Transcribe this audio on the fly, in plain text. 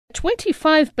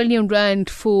25 billion rand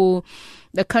for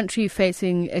the country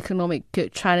facing economic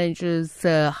challenges,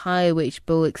 higher wage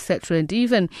bill, etc., and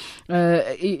even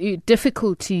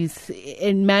difficulties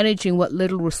in managing what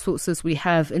little resources we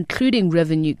have, including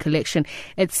revenue collection.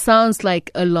 It sounds like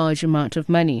a large amount of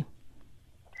money.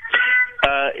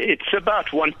 It's about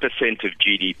 1% of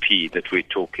GDP that we're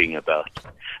talking about.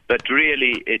 But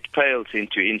really, it pales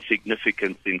into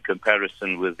insignificance in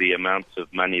comparison with the amounts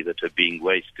of money that are being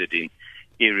wasted in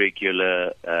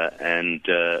irregular and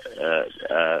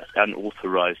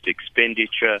unauthorized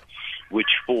expenditure,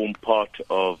 which form part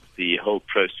of the whole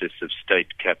process of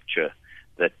state capture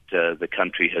that the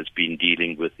country has been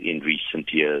dealing with in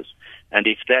recent years. And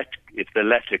if the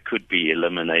latter could be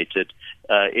eliminated,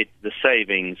 the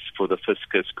savings for the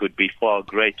fiscus could be far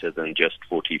greater than just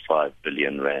 45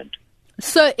 billion rand.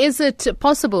 So is it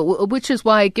possible, which is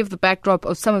why I give the backdrop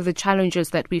of some of the challenges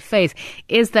that we face,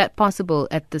 is that possible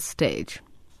at this stage?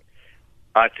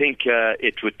 I think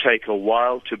it would take a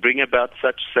while to bring about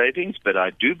such savings, but I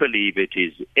do believe it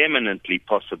is eminently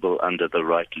possible under the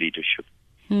right leadership.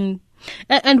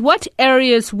 And what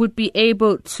areas would be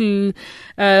able to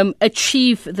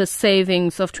achieve the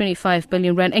savings of 25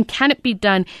 billion rand? And can it be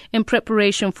done in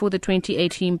preparation for the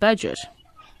 2018 budget?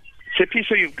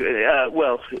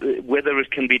 Well, whether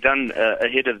it can be done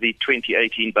ahead of the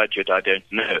 2018 budget, I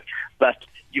don't know. But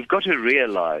you've got to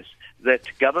realize that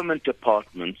government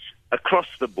departments across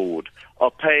the board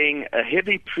are paying a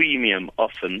heavy premium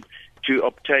often to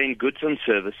obtain goods and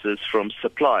services from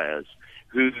suppliers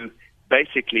who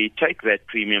basically take that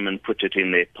premium and put it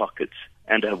in their pockets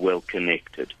and are well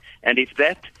connected. And if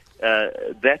that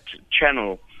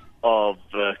channel of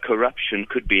corruption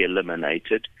could be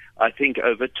eliminated, I think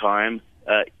over time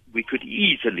we could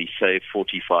easily save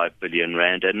 45 billion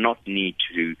rand and not need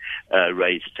to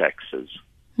raise taxes.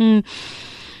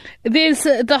 There's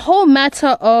the whole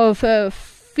matter of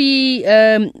free,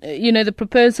 the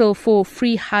proposal for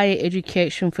free higher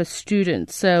education for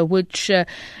students, which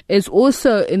is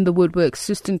also in the woodworks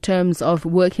just in terms of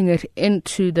working it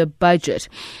into the budget.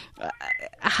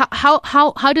 How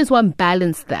does one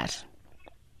balance that?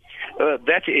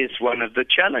 That is one of the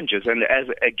challenges. And as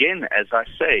I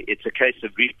say, it's a case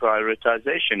of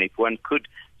reprioritization. If one could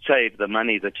save the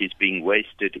money that is being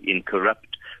wasted in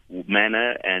corrupt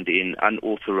manner and in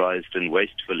unauthorized and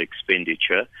wasteful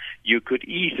expenditure, you could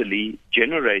easily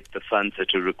generate the funds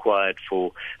that are required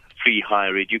for free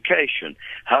higher education.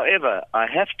 However, I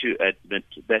have to admit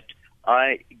that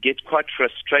I get quite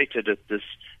frustrated at this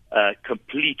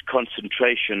complete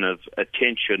concentration of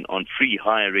attention on free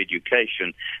higher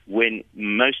education when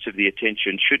most of the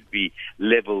attention should be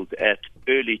leveled at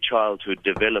early childhood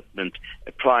development,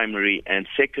 primary and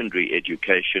secondary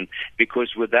education,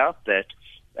 because without that,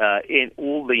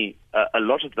 a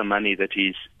lot of the money that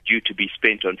is due to be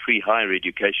spent on free higher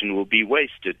education will be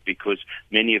wasted, because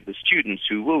many of the students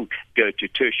who will go to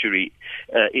tertiary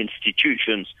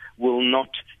institutions will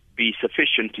not be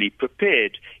sufficiently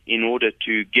prepared in order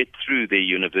to get through their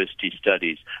university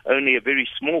studies. Only a very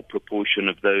small proportion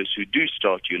of those who do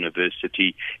start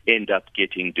university end up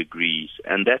getting degrees,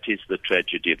 and that is the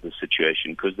tragedy of the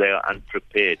situation, because they are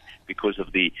unprepared because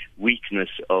of the weakness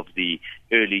of the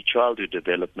early childhood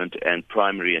development and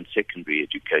primary and secondary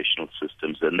educational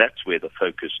systems, and that's where the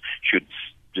focus should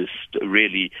just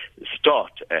really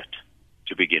start at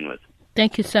to begin with.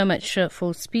 Thank you so much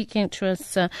for speaking to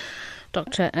us,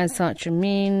 Dr. Azar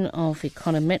Jammine of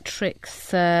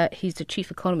Econometrics. He's the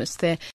chief economist there.